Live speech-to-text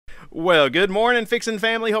Well, good morning, Fixin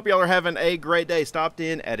family. Hope y'all are having a great day. Stopped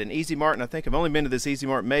in at an Easy Mart, and I think I've only been to this Easy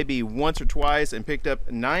Mart maybe once or twice and picked up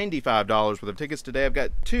 $95 worth of tickets today. I've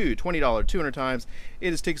got two $20 200 times.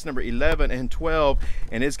 It is tickets number 11 and 12,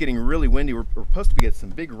 and it's getting really windy. We're supposed to get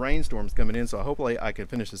some big rainstorms coming in, so hopefully I can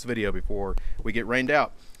finish this video before we get rained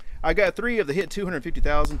out. I got three of the hit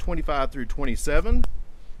 250,000, 25 through 27.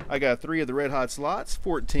 I got three of the red hot slots,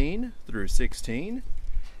 14 through 16.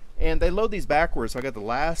 And they load these backwards, so I got the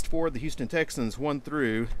last four of the Houston Texans, 1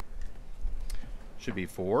 through, should be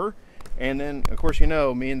 4. And then, of course, you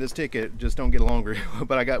know, me and this ticket just don't get along,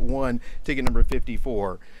 but I got one, ticket number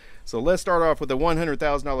 54. So let's start off with a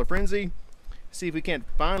 $100,000 frenzy. See if we can't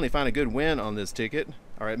finally find a good win on this ticket.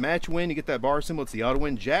 All right, match win, you get that bar symbol, it's the auto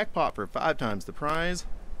win. Jackpot for 5 times the prize.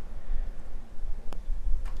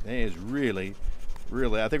 That is really, I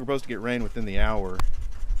think we're supposed to get rain within the hour.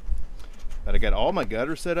 But I got all my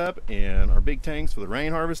gutters set up and our big tanks for the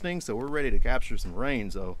rain harvesting, so we're ready to capture some rain,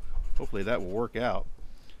 so hopefully that will work out.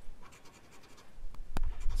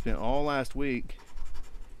 Spent all last week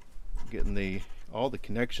getting all the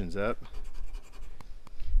connections up,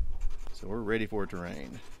 so we're ready for it to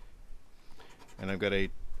rain. And I've got a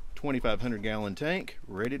 2,500 gallon tank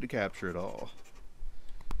ready to capture it all.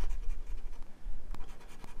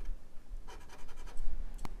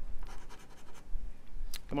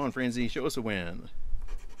 Come on, Frenzy, show us a win.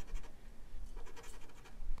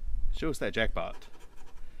 Show us that jackpot.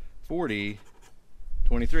 40,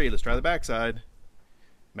 23, let's try the backside.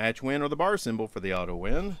 Match win or the bar symbol for the auto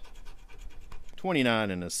win. 29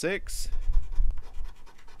 and a 6.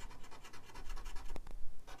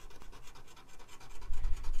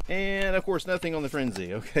 And of course, nothing on the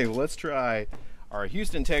Frenzy. Okay, well, let's try our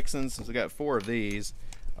Houston Texans, since I got 4 of these.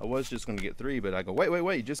 I was just gonna get 3, but I go,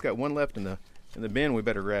 wait, you just got 1 left in the bin. We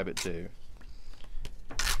better grab it too.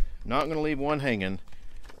 Not gonna leave one hanging.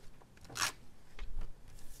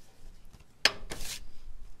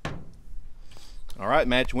 All right,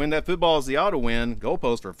 match win. That football is the auto win.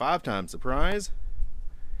 Goalpost for 5 times the prize.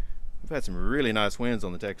 We've had some really nice wins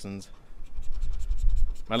on the Texans.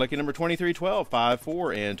 My lucky number 23, 12, 5,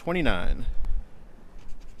 4, and 29.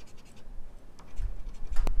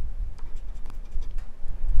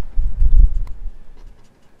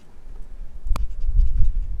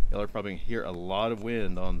 Y'all are probably gonna hear a lot of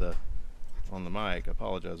wind on the mic. I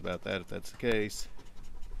apologize about that if that's the case.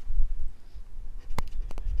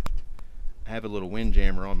 I have a little wind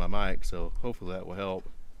jammer on my mic, so hopefully that will help.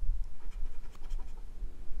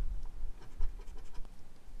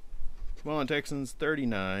 Come on, Texans.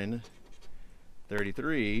 39,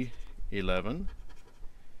 33, 11,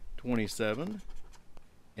 27,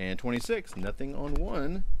 and 26. Nothing on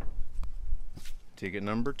 1. Ticket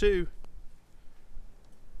number 2.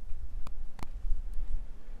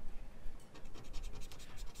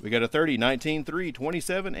 We got a 30, 19, 3,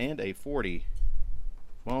 27, and a 40.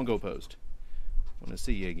 Come on, goalpost. Want to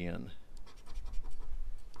see you again.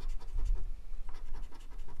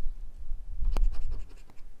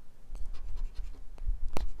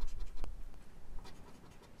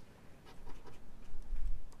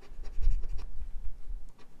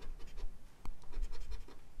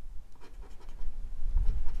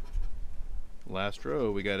 Last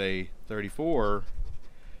row, we got a 34,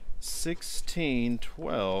 16,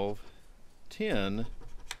 12, 10,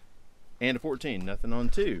 and a 14. Nothing on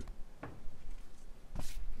 2.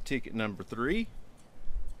 Ticket number 3.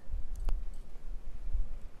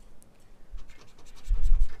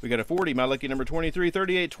 We got a 40, my lucky number 23,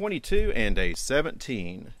 38, 22, and a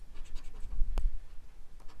 17.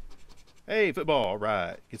 Hey, football, all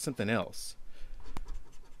right. Get something else.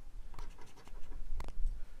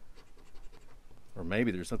 Or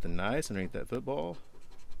maybe there's something nice underneath that football.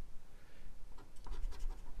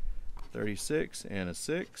 36 and a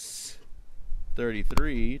 6,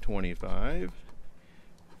 33, 25,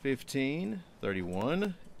 15,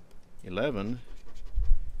 31, 11,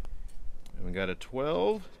 and we got a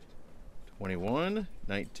 12, 21,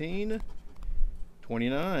 19,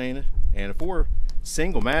 29, and a 4.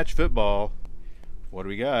 Single match football. What do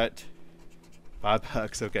we got?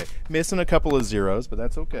 $5. Okay, missing a couple of zeros, but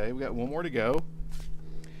that's okay. We got 1 more to go.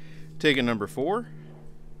 Ticket number 4.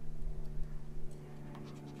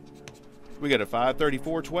 We got a 5,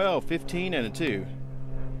 34, 12, 15, and a 2.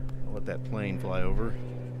 I'll let that plane fly over.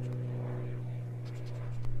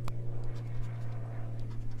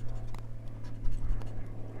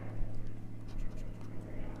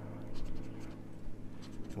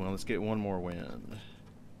 Well, let's get 1 more win.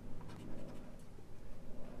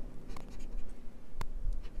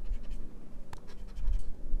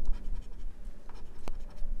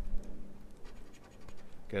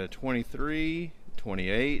 Got a 23,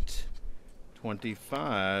 28,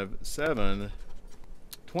 25, 7,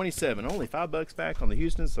 27. Only $5 back on the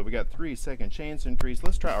Houston, so we got 3 second chance entries.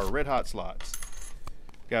 Let's try our red hot slots.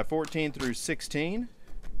 Got 14 through 16.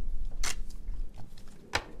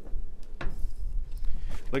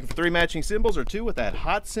 Looking for 3 matching symbols or 2 with that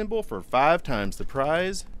hot symbol for 5 times the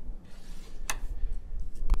prize.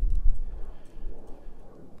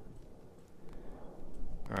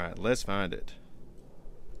 All right, let's find it.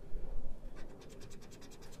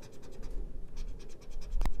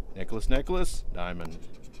 Necklace, necklace, diamond.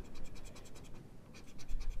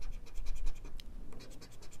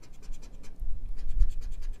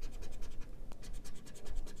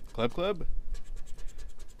 Club, club.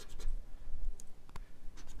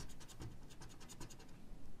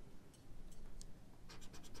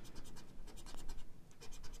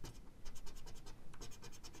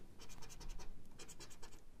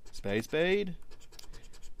 Spade, spade.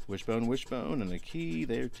 Wishbone, wishbone, and a key.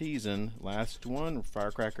 They're teasing. Last one,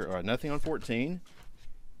 firecracker. Nothing on 14.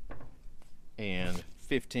 And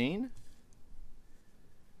 15.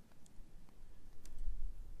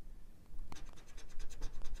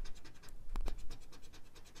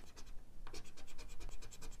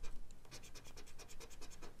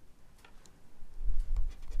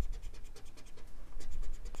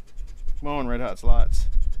 Come on, red hot slots.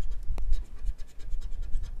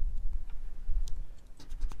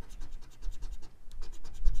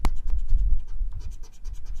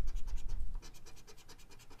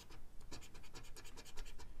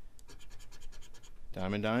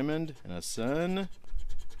 Diamond, diamond, and a sun.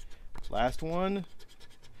 Last one.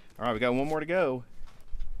 All right, we got one more to go.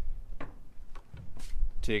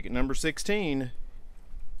 Ticket number 16.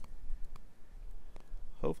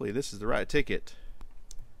 Hopefully this is the right ticket.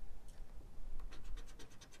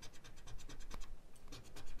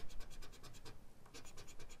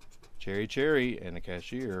 Cherry, cherry, and a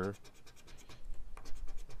cashier.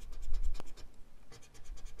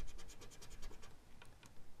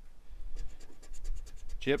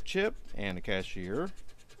 Chip, chip, and a cashier.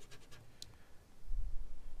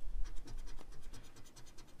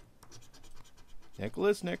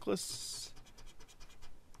 Necklace, necklace.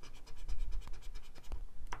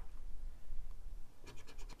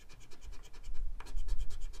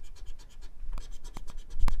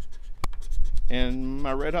 And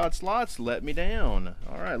my red hot slots let me down.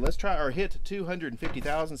 All right, let's try our hit to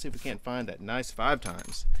 250,000, see if we can't find that nice 5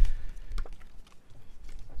 times.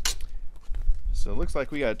 So it looks like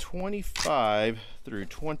we got 25 through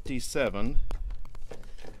 27.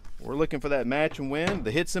 We're looking for that match and win, the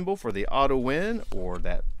hit symbol for the auto win, or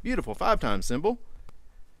that beautiful 5 times symbol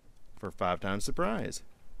for 5 times the prize.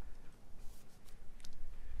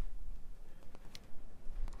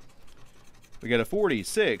 We got a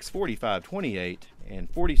 46, 45, 28, and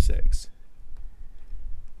 46.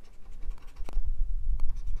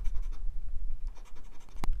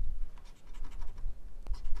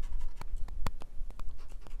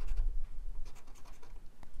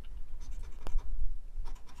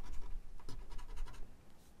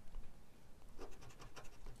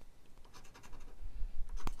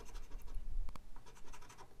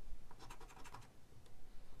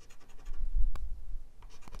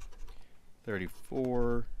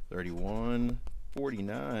 $34, $31,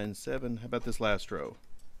 $49, 7. How about this last row?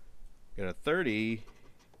 Got a 30,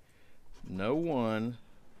 no 1,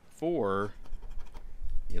 4,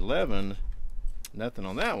 11, nothing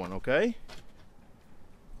on that one, okay?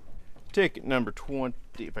 Ticket number 20,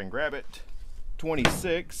 if I can grab it,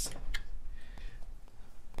 26.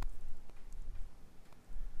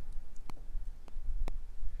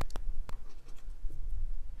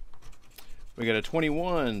 We got a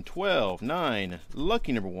 21, 12, 9,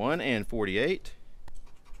 lucky number 1, and 48.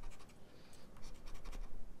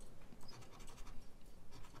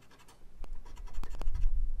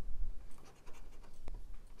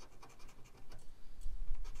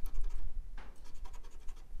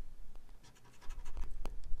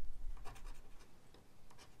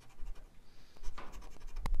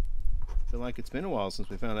 Feel like it's been a while since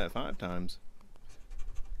we found that 5 times.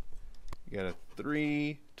 You got a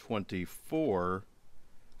 3, 24,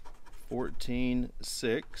 14,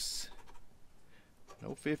 6,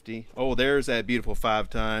 no 50. Oh, there's that beautiful 5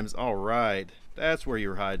 times. All right, that's where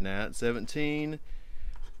you're hiding at. 17,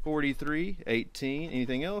 43, 18,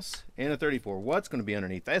 anything else? And a 34. What's going to be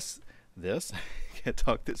underneath? That's this. Can't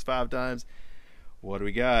talk this 5 times. What do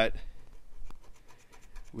we got?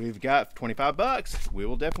 We've got 25 bucks. We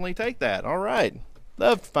will definitely take that. All right.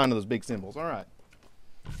 Love finding those big symbols. All right.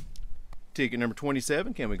 Ticket number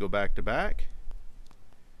 27. Can we go back to back?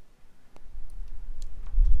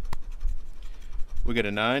 We got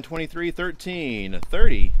a 9, 23, 13, a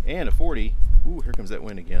 30, and a 40. Ooh, here comes that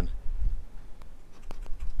win again.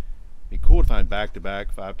 Be cool to find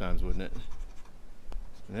back-to-back 5 times, wouldn't it?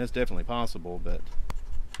 And that's definitely possible, but...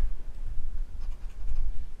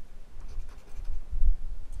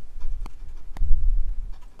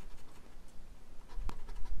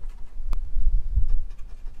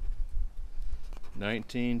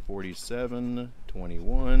 $19, $47,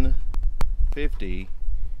 $21, $50,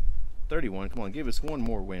 $31. Come on, give us one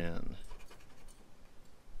more win.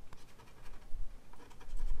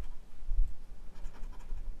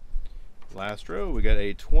 Last row, we got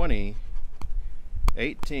a 20,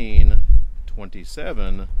 18,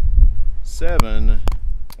 27, 7,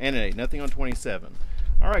 and an 8. Nothing on 27.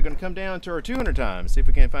 All right, going to come down to our 200 times. See if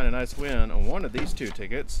we can't find a nice win on one of these 2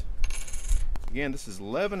 tickets. Again, this is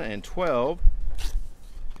 11 and 12.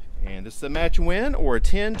 And this is a match win or a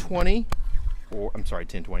 10, 20, or I'm sorry,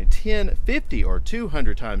 10, 20, 10, 50, or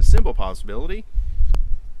 200 times symbol possibility.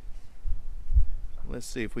 Let's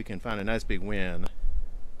see if we can find a nice big win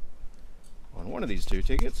on one of these 2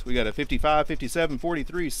 tickets. We got a 55, 57,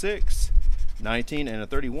 43, 6, 19, and a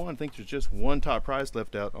 31. I think there's just one top prize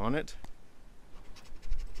left out on it.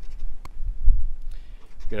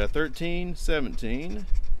 Got a 13, 17,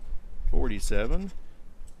 47,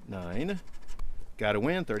 9. Got to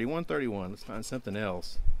win, 31, 31. Let's find something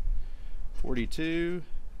else. 42,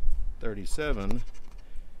 37,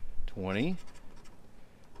 20,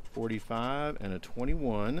 45, and a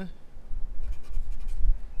 21.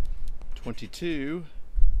 22,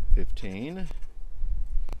 15.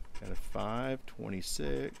 Got a 5,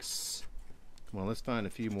 26. Come on, let's find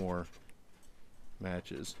a few more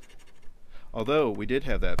matches. Although we did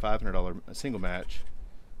have that $500 single match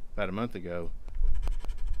about a month ago.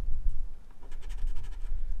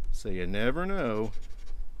 So you never know.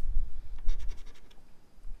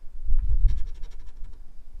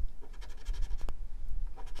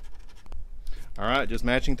 All right, just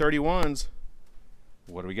matching 31s.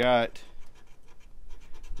 What do we got?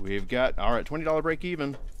 We've got, all right, $20 break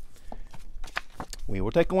even. We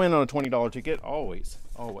will take a win on a $20 ticket, always,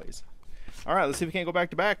 always. All right, let's see if we can't go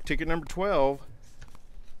back to back. Ticket number 12.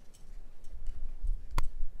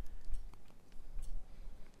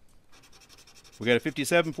 We got a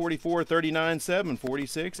 57, 44, 39, 7,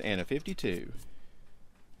 46, and a 52.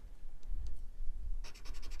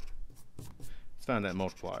 Let's find that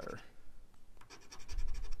multiplier.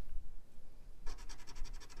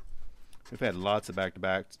 We've had lots of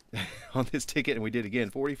back-to-backs on this ticket, and we did again.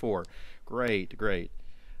 44. Great, great.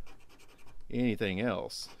 Anything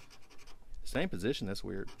else? Same position, that's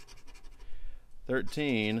weird.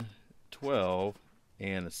 13, 12,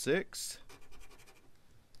 and a 6.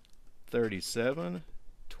 37,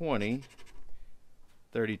 20,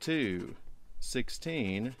 32,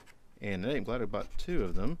 16, and I'm glad I bought 2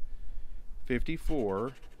 of them.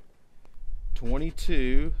 54,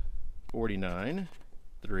 22, 49,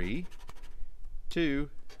 3, 2.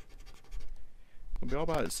 It'll be all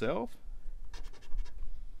by itself.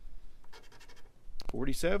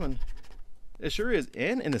 47. It sure is.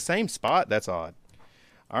 And in the same spot. That's odd.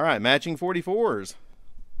 All right, matching 44s.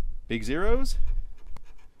 Big zeros.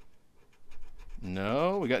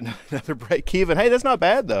 No, we got another break even. Hey, that's not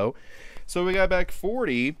bad though. So we got back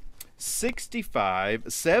 40, 65,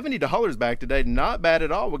 $70 back today. Not bad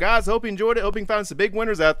at all. Well, guys, hope you enjoyed it. Hope you can find some big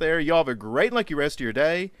winners out there. Y'all have a great lucky rest of your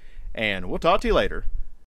day, and we'll talk to you later.